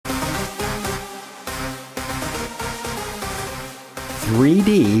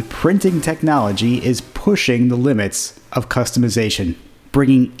3D printing technology is pushing the limits of customization,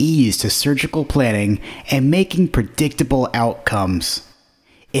 bringing ease to surgical planning and making predictable outcomes.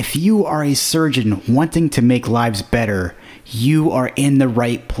 If you are a surgeon wanting to make lives better, you are in the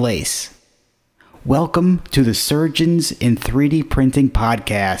right place. Welcome to the Surgeons in 3D Printing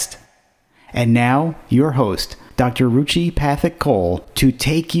podcast. And now, your host, Dr. Ruchi Pathak Cole, to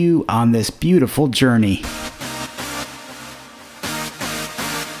take you on this beautiful journey.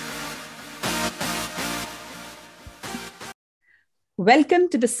 Welcome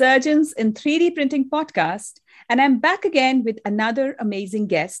to the Surgeons in 3D Printing podcast, and I'm back again with another amazing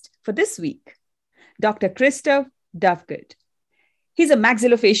guest for this week, Dr. Krzysztof Dowgierd. He's a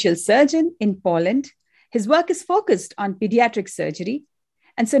maxillofacial surgeon in Poland. His work is focused on pediatric surgery.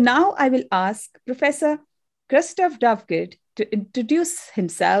 And so now I will ask Professor Krzysztof Dowgierd to introduce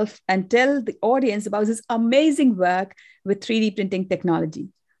himself and tell the audience about his amazing work with 3D printing technology.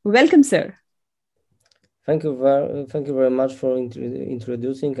 Welcome, sir. Thank you very much for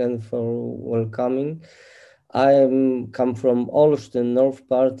introducing and for welcoming. I come from Olsztyn, north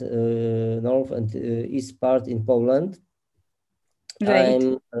and east part in Poland. Right.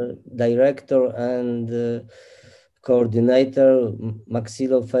 I'm a director and coordinator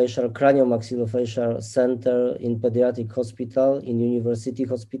Craniomaxillofacial Center in Pediatric Hospital, in University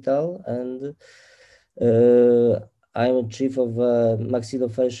Hospital, and I'm chief of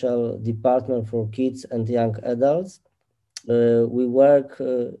maxillofacial department for kids and young adults. We work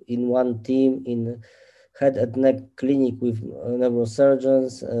in one team in head and neck clinic with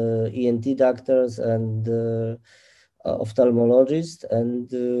neurosurgeons, ENT doctors, and ophthalmologists,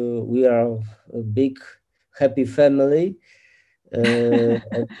 and we are a big, happy family. We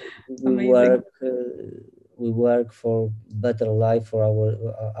work for better life for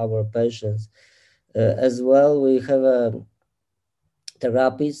our patients. As well, we have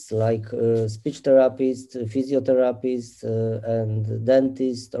therapists like speech therapist, physiotherapist, and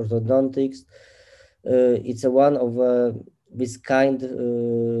dentist, orthodontics. It's one of this kind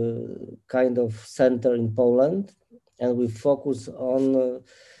of center in Poland, and we focus on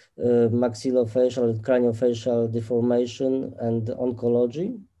maxillofacial and craniofacial deformation and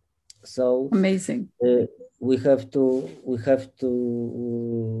oncology. So amazing. We have to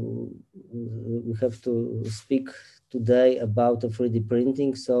speak today about the 3D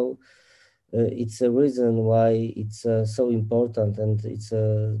printing. So it's a reason why it's so important, and it's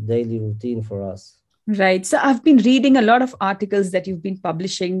a daily routine for us. Right. So I've been reading a lot of articles that you've been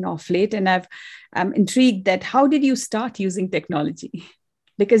publishing of late, and I'm intrigued that how did you start using technology?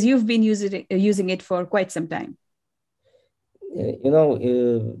 Because you've been using it for quite some time.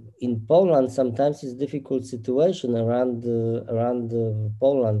 In Poland, sometimes it's a difficult situation around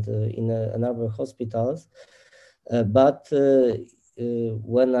Poland in other hospitals. But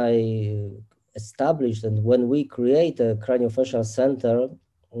when I established and when we create a craniofacial center,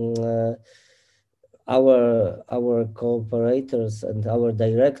 our cooperators and our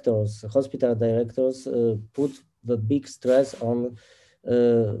directors, hospital directors, put the big stress on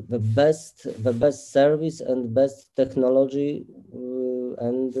the best service and best technology,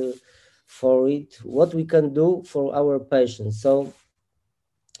 and for it, what we can do for our patients. So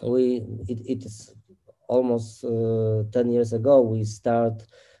it is almost 10 years ago we start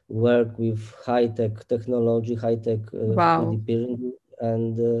work with high-tech technology, high-tech 3D printing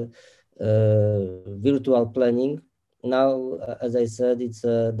and virtual planning. Now, as I said, it's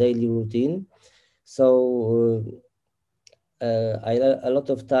a daily routine. So I a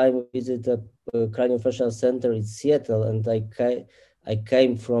lot of time visit a craniofacial center in Seattle, and I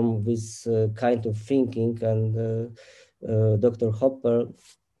came from this kind of thinking, and Dr. Hopper,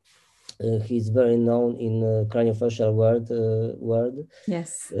 he's very known in craniofacial world.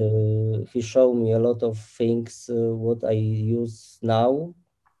 Yes. He showed me a lot of things what I use now.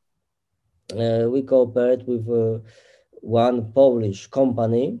 We cooperate with one Polish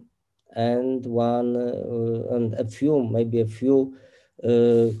company and a few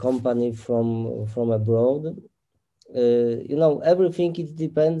company from abroad. Everything it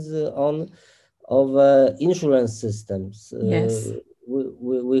depends on insurance systems. Yes.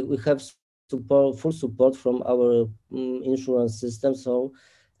 We have full support from our insurance system. So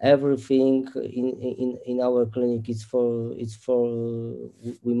everything in our clinic is for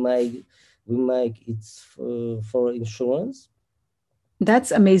we make it for insurance.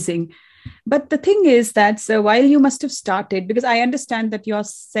 That's amazing. But the thing is that, so while you must have started, because I understand that you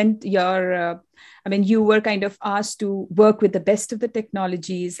were kind of asked to work with the best of the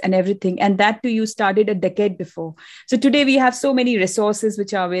technologies and everything, and that too you started a decade before. So today we have so many resources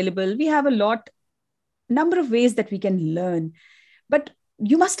which are available. We have number of ways that we can learn. But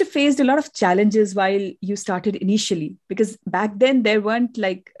you must have faced a lot of challenges while you started initially, because back then there weren't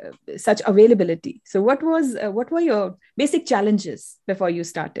like such availability. So what were your basic challenges before you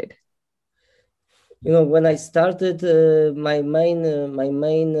started? When I started, my main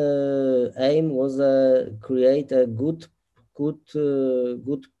aim was create a good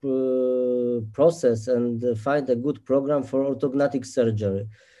process and find a good program for orthodontic surgery.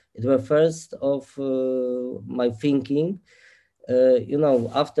 It was first of my thinking.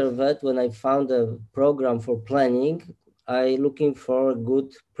 After that, when I found a program for planning, I looking for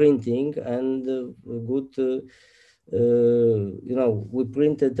good printing and good. We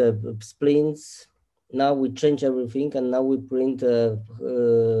printed splints. Now we change everything, and now we print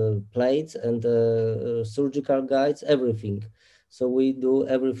plates and surgical guides, everything. So we do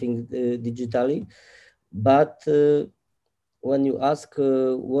everything digitally. But when you ask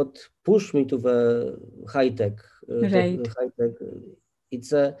what pushed me to the high tech, Right.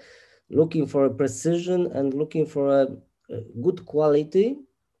 it's looking for a precision and looking for a good quality.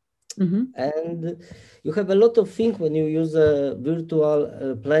 Mm-hmm. And you have a lot of things when you use virtual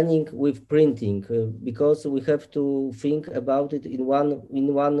planning with printing, because we have to think about it in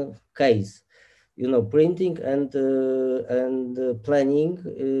one case. Printing and planning,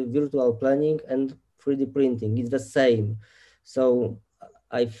 virtual planning and 3D printing is the same. So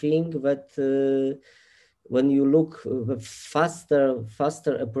I think that when you look the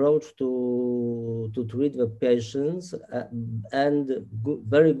faster approach to treat the patients and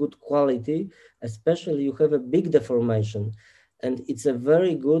very good quality, especially you have a big deformation, and it's a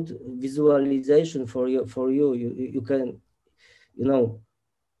very good visualization for you. You can,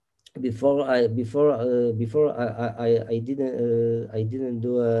 before I didn't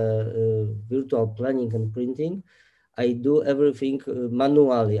do a virtual planning and printing. I do everything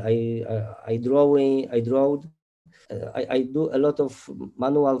manually. I draw. I do a lot of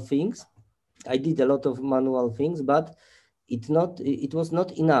manual things. I did a lot of manual things, but it was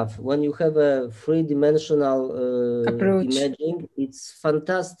not enough. When you have a three-dimensional imaging, it's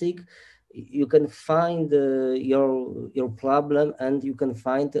fantastic. You can find your problem, and you can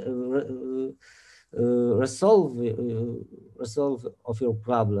find resolve of your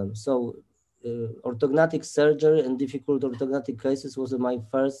problem. So orthodontic surgery and difficult orthodontic cases was my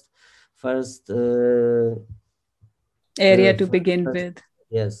first area to begin with.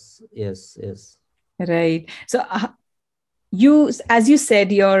 Yes. Right. So you, as you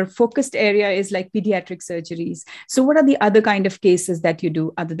said, your focused area is like pediatric surgeries. So what are the other kind of cases that you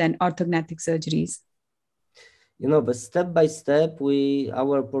do other than orthodontic surgeries? But step by step,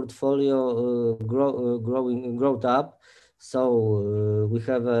 our portfolio growed up. So we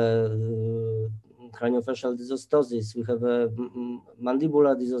have a craniofacial dysostosis, we have a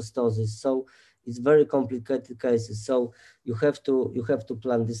mandibular dysostosis. So it's very complicated cases. So you have to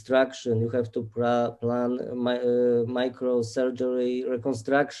plan distraction, you have to plan microsurgery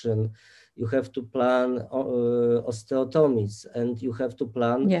reconstruction, you have to plan osteotomies, and you have to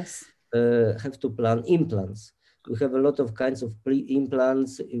plan implants. We have a lot of kinds of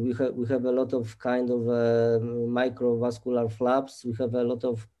pre-implants. We have a lot of kind of microvascular flaps. We have a lot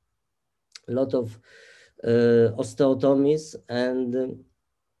of osteotomies, and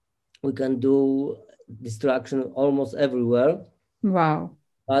we can do distraction almost everywhere. Wow!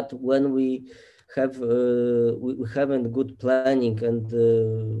 But when we haven't good planning and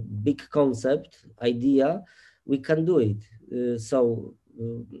big concept idea, we can do it.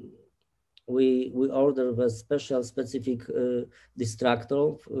 We order the specific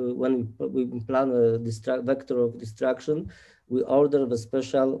distractor. When we plan a vector of distraction, we order the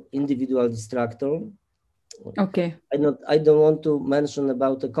special individual distractor. Okay. I don't want to mention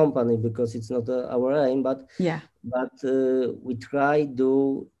about the company because it's not our aim, but we try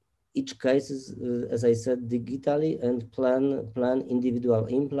to each cases, as I said, digitally, and plan individual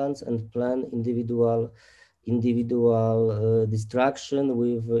implants and plan individual distraction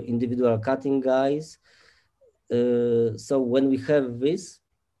with individual cutting guides. So when we have this,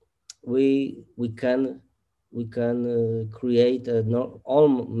 we can create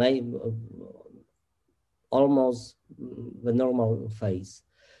almost the normal face.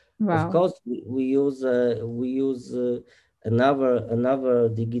 Wow. Of course, we use another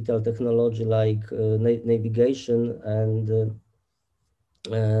digital technology like navigation and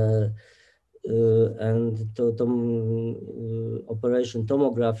operation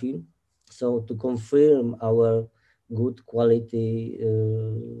tomography, so to confirm our good quality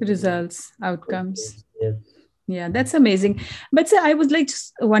results, outcomes. Yes. Yeah, that's amazing. But sir, I was like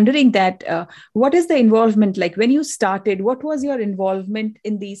just wondering that what is the involvement like when you started? What was your involvement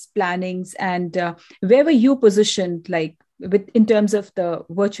in these plannings, and where were you positioned? Like, in terms of the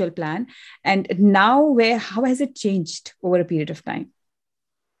virtual plan, and now how has it changed over a period of time?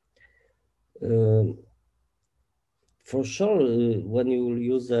 For sure, when you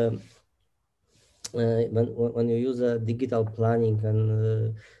use when you use a digital planning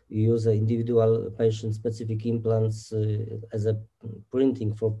and you use individual patient-specific implants as a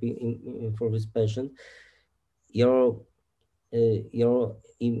printing for this patient, your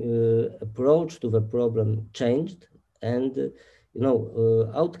approach to the problem changed, and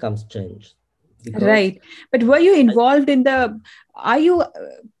outcomes changed. Right. But were you involved in are you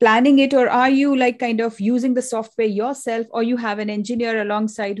planning it, or are you like kind of using the software yourself, or you have an engineer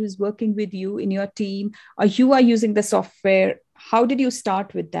alongside who's working with you in your team, or you are using the software? How did you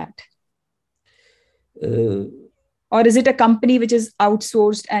start with that? Or is it a company which is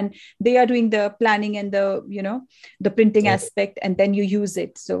outsourced and they are doing the planning and the printing aspect, and then you use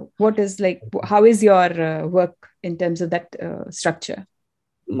it? So how is your work in terms of that structure?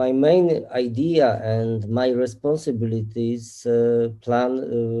 My main idea and my responsibility is good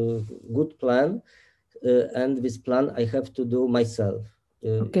plan, and this plan I have to do myself.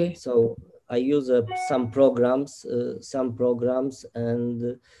 Okay. So I use some programs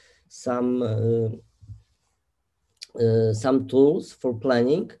and some tools for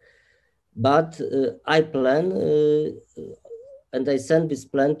planning, but I plan and I send this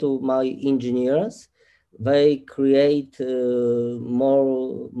plan to my engineers. They create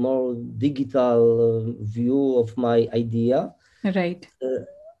more digital view of my idea, right?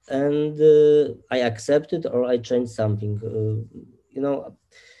 And I accept it or I change something.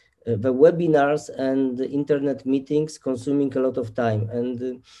 The webinars and the internet meetings consuming a lot of time,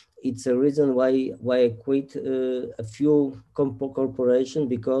 and it's a reason why I quit a few corporations,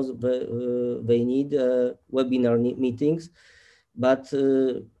 because they need webinar meetings, but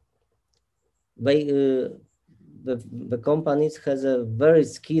the companies has a very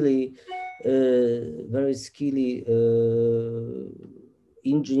skilly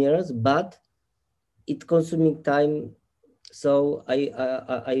engineers, but it consuming time. So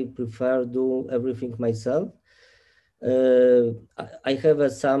I prefer do everything myself. I have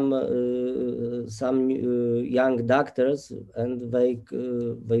some young doctors, and they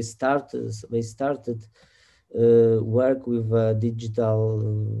started work with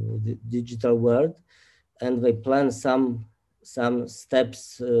digital world, and they plan some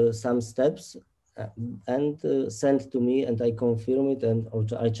steps and send to me, and I confirm it, and or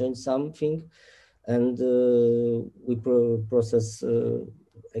I change something, and we process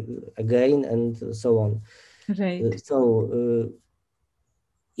again, and so on. Right.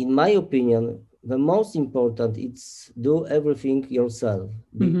 In my opinion, the most important is do everything yourself,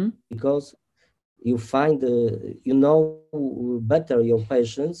 because you find better your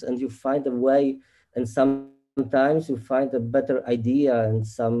patients, and you find a way, and sometimes you find a better idea and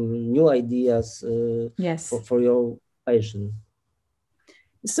some new ideas for your patient.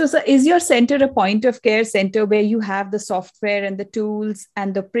 So is your center a point of care center where you have the software and the tools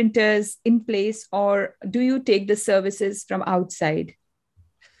and the printers in place, or do you take the services from outside?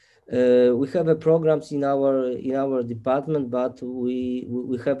 We have programs in our department, but we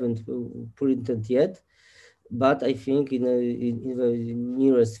haven't printed yet. But I think in the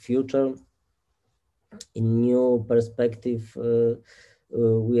nearest future, in new perspective, we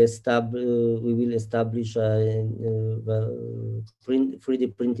will establish a 3D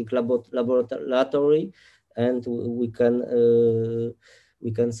printing laboratory, and we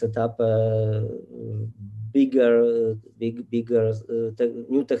can set up a bigger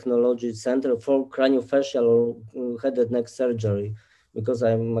new technology center for craniofacial or head and neck surgery, because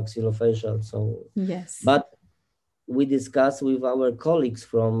I'm maxillofacial. So yes, but we discuss with our colleagues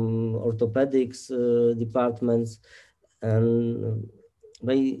from orthopedics departments, and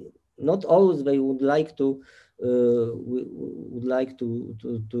they not always they would like to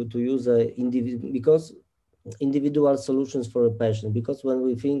use because individual solutions for a patient, because when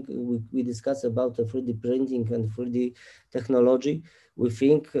we discuss about the 3D printing and 3D technology, we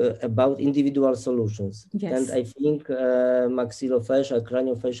think about individual solutions. Yes. And I think maxillofacial,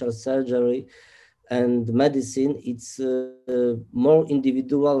 craniofacial surgery and medicine, it's more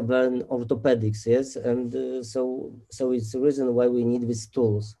individual than orthopedics, yes, and so it's the reason why we need these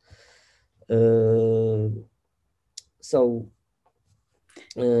tools.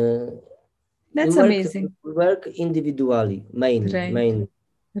 That's amazing. We work individually, mainly.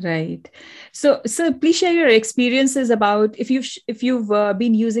 Right. So please share your experiences about if you've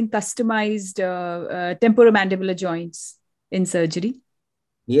been using customized temporomandibular joints in surgery.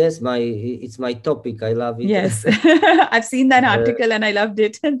 Yes, it's my topic. I love it. Yes, I've seen that article and I loved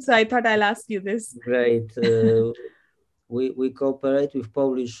it, and so I thought I'll ask you this. Great. we cooperate with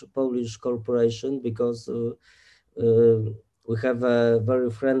Polish corporation because we have a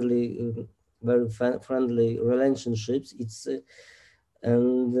very friendly relationships.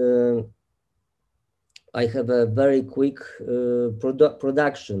 And I have a very quick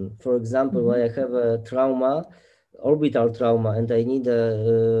production. For example, when I have a orbital trauma, and I need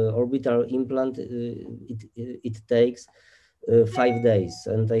a orbital implant, it takes 5 days,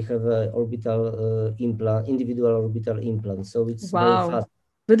 and I have a individual orbital implant. So it's very fast.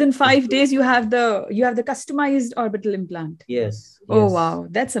 Within 5 days, you have the customized orbital implant. Yes. Oh, wow,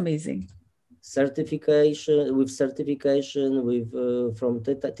 that's amazing. Certification with from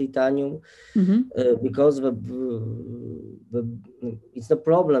titanium, because it's a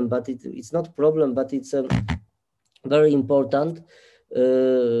problem, but it's not problem, but it's very important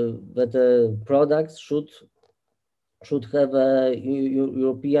that the products should have a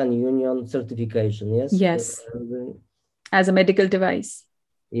European Union certification. Yes. Yes. As a medical device.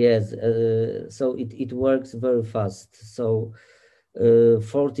 Yes. So it works very fast. So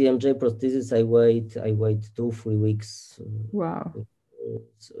for TMJ prosthesis, I wait 2-3 weeks. Wow.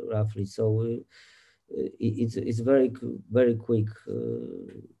 Roughly. So it's very quick.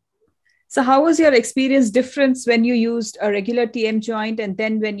 So how was your experience difference when you used a regular TM joint and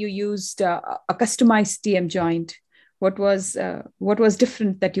then when you used a customized TM joint? What was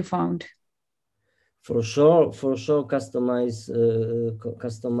different that you found? For sure, customize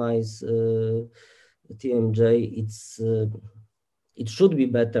TMJ. It should be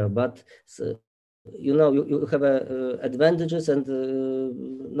better, but you have advantages and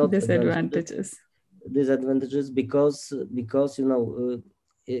not disadvantages. Disadvantages because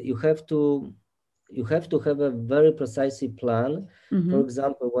you have to have a very precise plan. For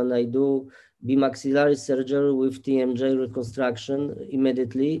example, when I do bimaxillary surgery with TMJ reconstruction,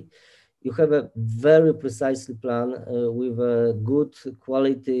 immediately you have a very precise plan with a good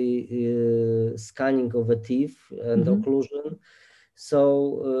quality scanning of the teeth and occlusion.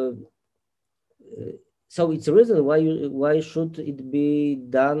 So it's a reason why should it be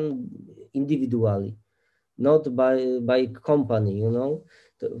done individually, not by company.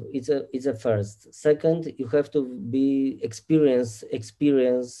 It's a first. Second, you have to be experienced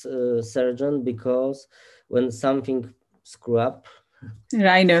surgeon, because when something screw up,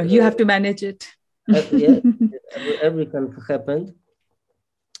 I know you have to manage it. Yeah, every can happen.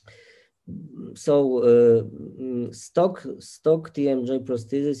 So stock TMJ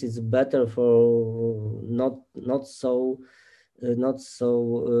prosthesis is better for not so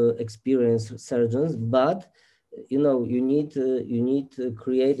experienced surgeons, but you need to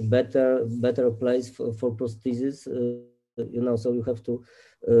create better place for prosthesis. So you have to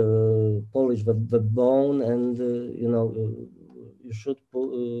polish the bone, and you should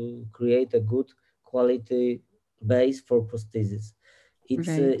create a good quality base for prosthesis.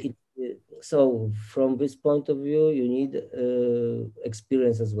 So from this point of view, you need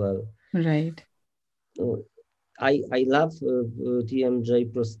experience as well. Right. I love TMJ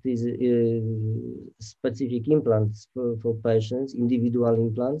prosthesis specific implants for patients, individual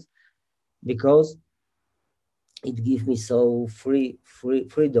implants, because it gives me so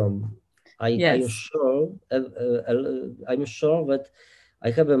freedom. I'm sure that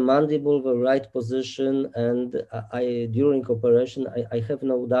I have a mandible the right position, and during operation I have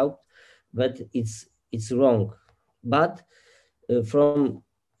no doubt that it's wrong. But from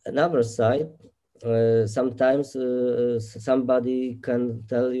another side, sometimes somebody can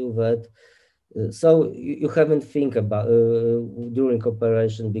tell you that so you haven't think about during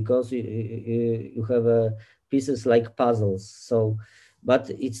operation, because you have pieces like puzzles. So, but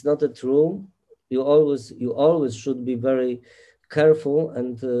it's not true. You always should be very careful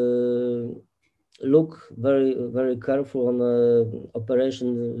and look very careful on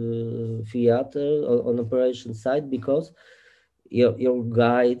operation theater, on operation site, because your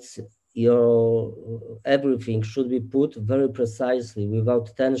guides, your everything should be put very precisely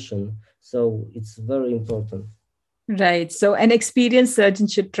without tension. So it's very important. Right. So an experienced surgeon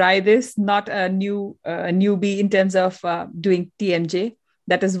should try this, not a newbie in terms of doing TMJ.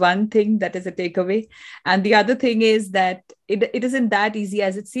 That is one thing, that is a takeaway. And the other thing is that it isn't that easy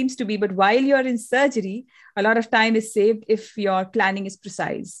as it seems to be. But while you're in surgery, a lot of time is saved if your planning is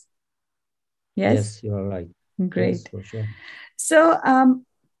precise. Yes, you are right. Great. Yes, for sure. So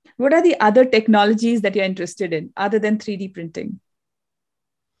what are the other technologies that you're interested in other than 3D printing?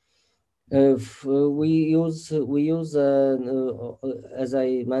 We use as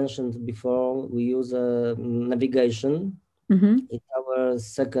I mentioned before, we use navigation. It's our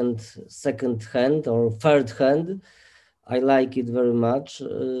second hand or third hand. I like it very much.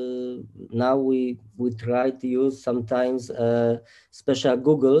 Now we try to use sometimes special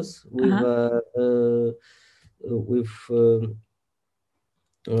goggles with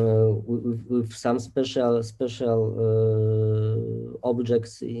with some special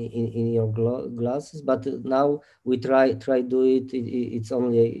objects in your glasses. But now we try do it. It's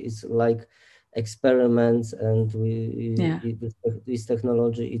like experiments, and this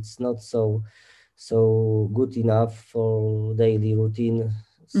technology, it's not so good enough for daily routine,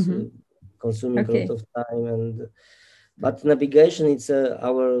 consuming a lot of time. But navigation, it's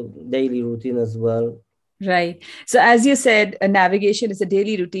our daily routine as well. Right. So as you said, navigation is a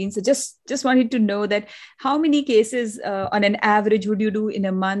daily routine. So just wanted to know that how many cases on an average would you do in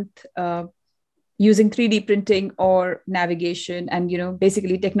a month using 3D printing or navigation and,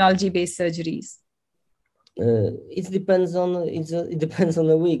 basically technology-based surgeries? It depends on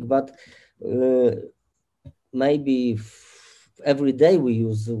the week, but maybe every day we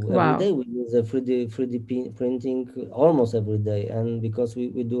use a 3D printing almost every day, and because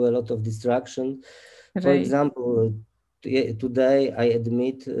we do a lot of distraction. For example, today I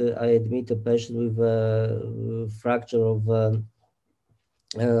admit a patient with a fracture of a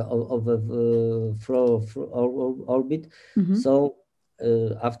orbit. So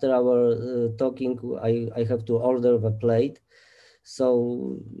after our talking, I have to order the plate.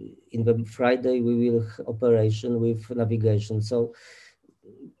 So in the Friday we will operation with navigation. So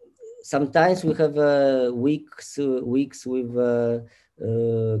sometimes we have weeks with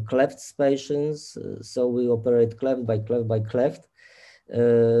cleft patients. So we operate cleft by cleft by cleft.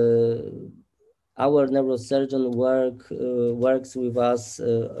 Our neurosurgeon works with us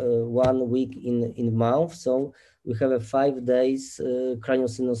 1 week in month. So we have a 5 days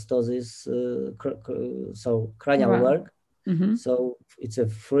craniosynostosis, so cranial work. So it's a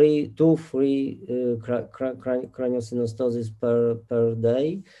two free craniosynostosis per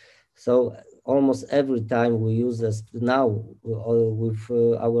day. So almost every time we use this now with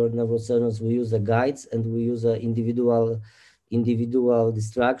our neurosurgeons, we use the guides, and we use individual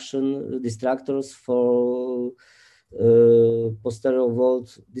distractors for posterior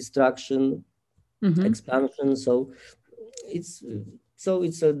vault distraction, expansion. So it's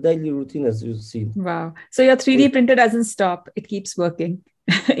a daily routine, as you see. Wow. So your 3D printer doesn't stop. It keeps working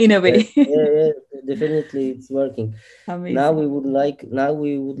in a way. Yeah, definitely it's working. Amazing. Now we would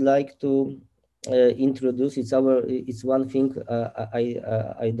like to introduce, it's one thing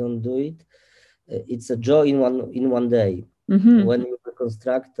I don't do it. It's a jaw in one day. When you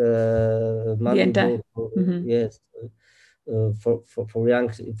reconstruct mandible, yes, for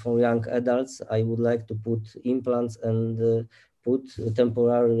young adults, I would like to put implants and put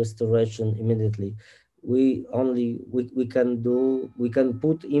temporary restoration immediately. We can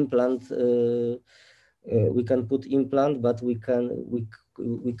put implant. We can put implant, but we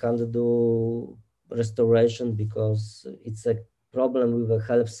can't do restoration because it's a problem with the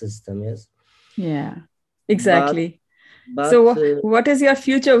health system. Yes. Yeah, exactly. So what is your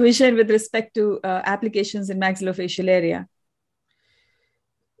future vision with respect to applications in maxillofacial area?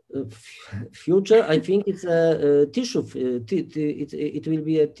 Future, I think it's a tissue. It will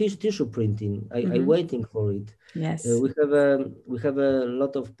be a tissue printing. I'm waiting for it. Yes. We have a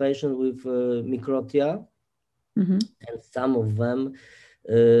lot of patients with microtia, and some of them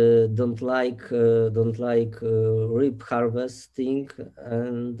don't like rib harvesting,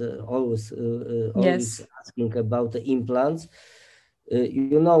 and always asking about the implants.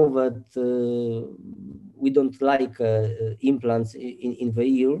 You know that we don't like implants in the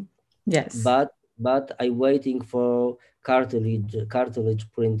ear. Yes. But I'm waiting for cartilage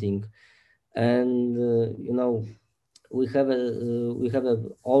printing, and we have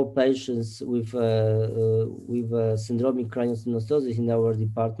all patients with syndromic craniosynostosis in our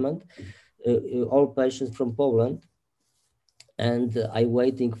department, all patients from Poland. And I'm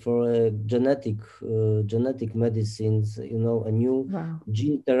waiting for genetic medicines, a new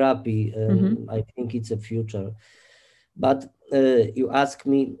gene therapy. I think it's a future. But you ask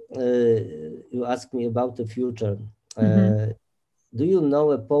me about the future. Do you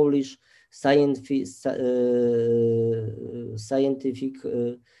know a Polish scientific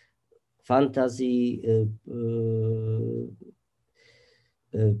fantasy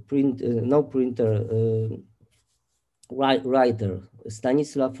writer,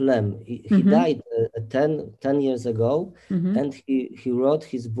 Stanisław Lem? He died 10 years ago, and he wrote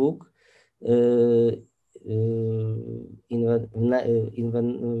his book in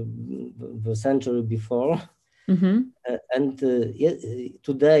the century before. And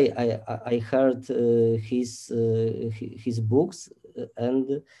today I heard his books,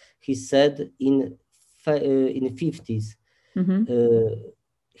 and he said in in 50s.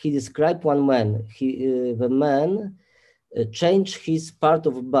 He described one man. The man changed his part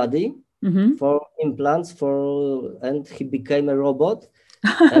of body for implants, and he became a robot.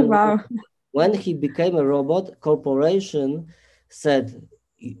 And wow. When he became a robot, corporation said,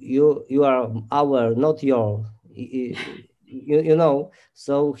 "You are our, not your." You know,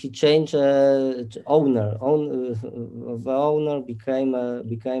 so he changed owner. The owner became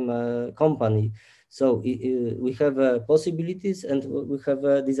a company. So we have possibilities, and we have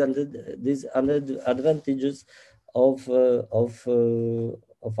these advantages of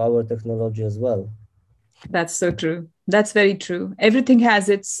our technology as well. That's so true. That's very true. Everything has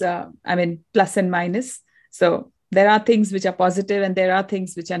its, plus and minus. So there are things which are positive and there are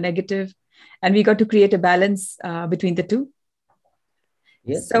things which are negative, and we got to create a balance between the two.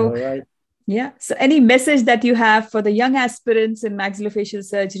 Yes, so, you're right. Yeah. So any message that you have for the young aspirants in maxillofacial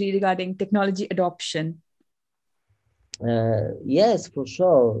surgery regarding technology adoption? Yes, for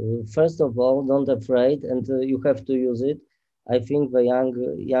sure. First of all, don't afraid, and you have to use it. I think the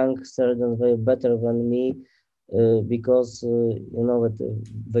young surgeons were better than me because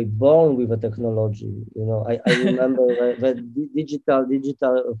they born with a technology. I remember the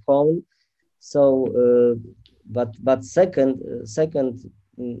digital phone. So, but second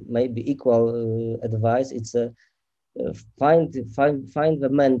maybe equal advice. It's find the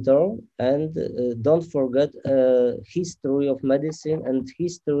mentor, and don't forget history of medicine and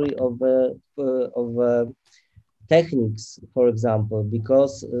history of techniques, for example,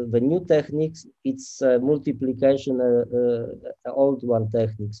 because the new techniques, it's multiplication old one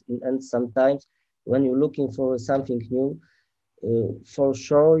techniques, and sometimes when you're looking for something new, for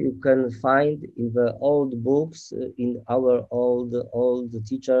sure you can find in the old books, in our old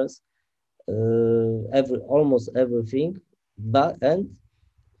teachers, almost everything, and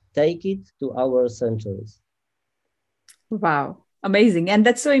take it to our centuries. Wow, amazing. And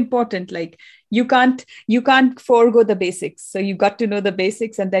that's so important. Like you can't forego the basics. So you got to know the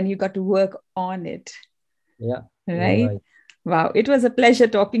basics, and then you got to work on it. Yeah. Right. Wow, it was a pleasure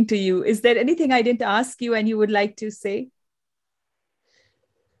talking to you. Is there anything I didn't ask you and you would like to say?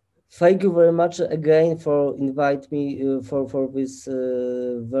 Thank you very much again for inviting me for this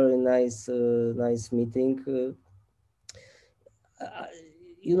very nice meeting.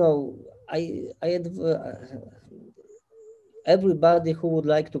 I had everybody who would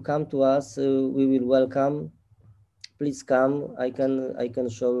like to come to us, we will welcome. Please come. I can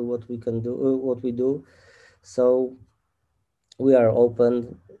show you what we can do, what we do. So we are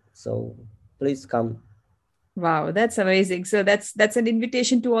open. So please come. Wow, that's amazing. So that's an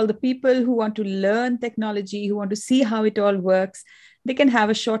invitation to all the people who want to learn technology, who want to see how it all works. They can have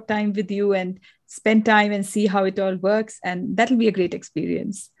a short time with you and spend time and see how it all works. And that'll be a great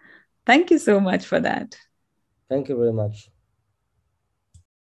experience. Thank you so much for that. Thank you very much.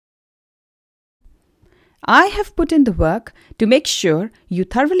 I have put in the work to make sure you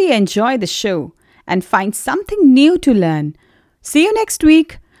thoroughly enjoy the show and find something new to learn. See you next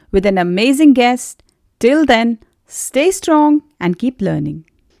week with an amazing guest. Till then, stay strong and keep learning.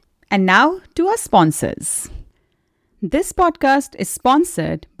 And now to our sponsors. This podcast is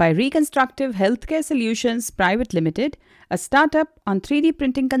sponsored by Reconstructive Healthcare Solutions Private Limited, a startup on 3D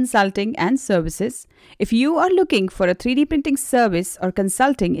printing consulting and services. If you are looking for a 3D printing service or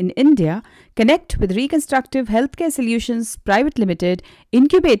consulting in India, connect with Reconstructive Healthcare Solutions Private Limited,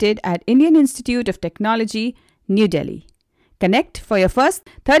 incubated at Indian Institute of Technology, New Delhi. Connect for your first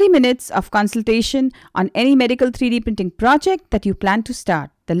 30 minutes of consultation on any medical 3D printing project that you plan to start.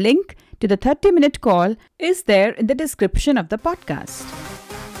 The link to the 30-minute call is there in the description of the podcast.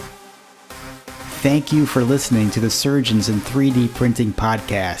 Thank you for listening to the Surgeons in 3D Printing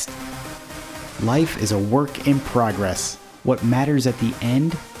podcast. Life is a work in progress. What matters at the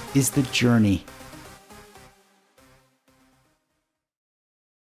end is the journey.